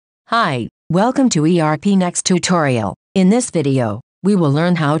Hi, welcome to ERPNext tutorial. In this video, we will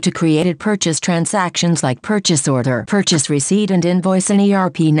learn how to create purchase transactions like purchase order, purchase receipt and invoice in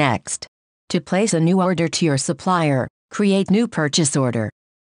ERPNext. To place a new order to your supplier, create new purchase order.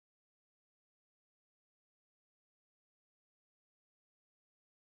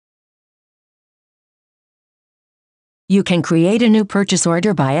 You can create a new purchase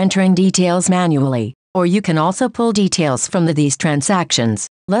order by entering details manually, or you can also pull details from these transactions.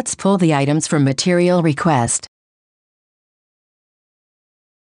 Let's pull the items from material request.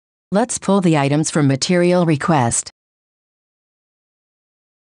 Let's pull the items from material request.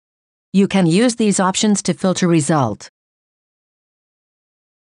 You can use these options to filter result.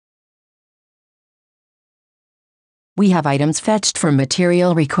 We have items fetched from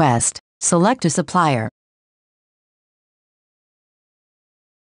material request. Select a supplier.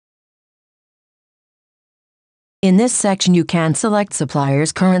 In this section you can select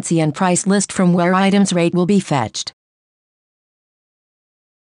supplier's currency and price list from where items rate will be fetched.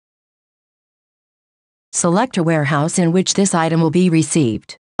 Select a warehouse in which this item will be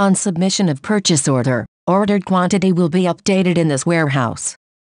received. On submission of purchase order, ordered quantity will be updated in this warehouse.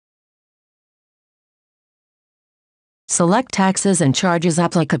 Select taxes and charges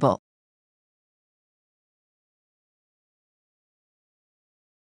applicable.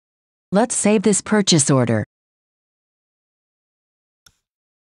 Let's save this purchase order.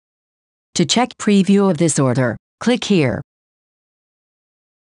 To check preview of this order, click here.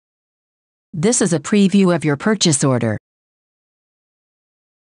 This is a preview of your purchase order.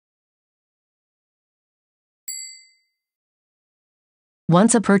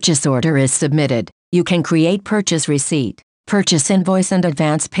 Once a purchase order is submitted, you can create purchase receipt, purchase invoice and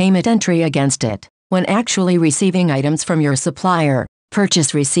advance payment entry against it. When actually receiving items from your supplier,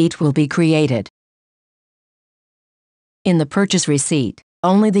 purchase receipt will be created. In the purchase receipt,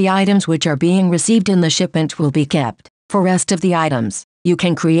 only the items which are being received in the shipment will be kept. For rest of the items, you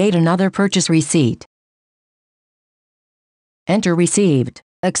can create another purchase receipt. Enter received,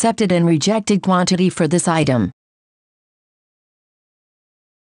 accepted and rejected quantity for this item.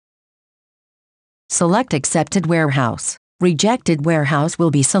 Select accepted warehouse. Rejected warehouse will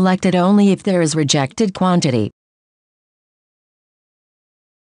be selected only if there is rejected quantity.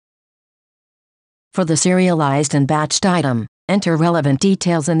 For the serialized and batched item, enter relevant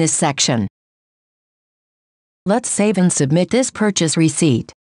details in this section. Let's save and submit this purchase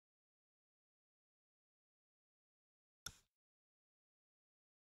receipt.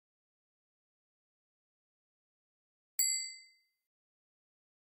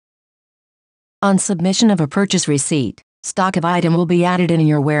 On submission of a purchase receipt, stock of item will be added in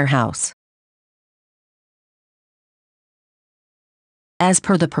your warehouse. As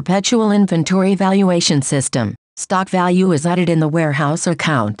per the perpetual inventory valuation system, stock value is added in the warehouse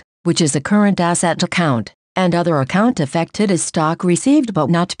account, which is a current asset account, and other account affected is stock received but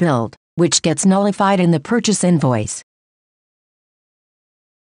not billed, which gets nullified in the purchase invoice.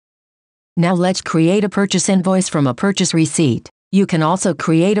 Now let's create a purchase invoice from a purchase receipt. You can also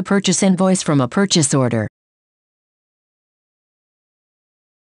create a purchase invoice from a purchase order.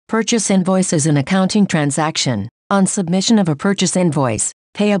 Purchase invoice is an accounting transaction. On submission of a purchase invoice,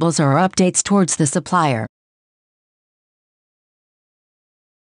 payables are updates towards the supplier.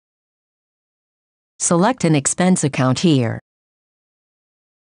 Select an expense account here.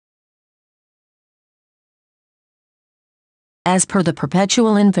 As per the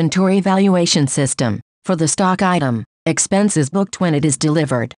perpetual inventory valuation system, for the stock item, expense is booked when it is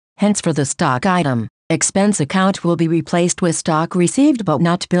delivered. Hence for the stock item, expense account will be replaced with stock received but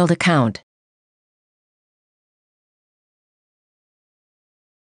not billed account.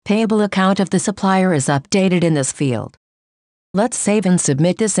 Payable account of the supplier is updated in this field. Let's save and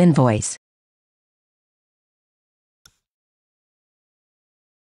submit this invoice.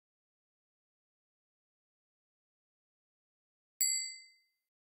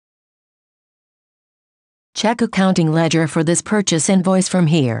 Check accounting ledger for this purchase invoice from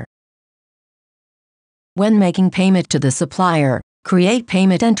here. When making payment to the supplier, create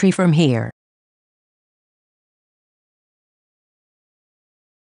payment entry from here.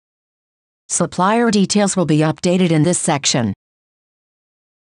 Supplier details will be updated in this section.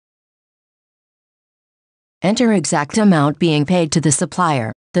 Enter exact amount being paid to the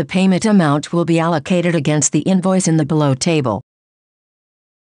supplier. The payment amount will be allocated against the invoice in the below table.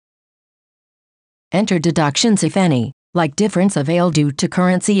 Enter deductions if any, like difference of ale due to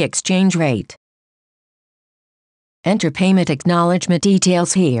currency exchange rate. Enter payment acknowledgement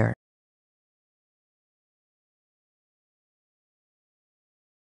details here.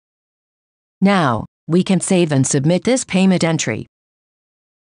 Now, we can save and submit this payment entry.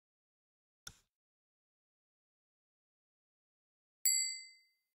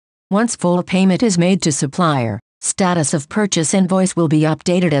 Once full payment is made to supplier, status of purchase invoice will be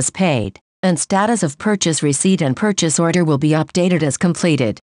updated as paid, and status of purchase receipt and purchase order will be updated as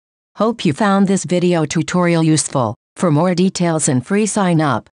completed. Hope you found this video tutorial useful. For more details and free sign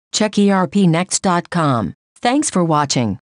up, check ERPNext.com. Thanks for watching.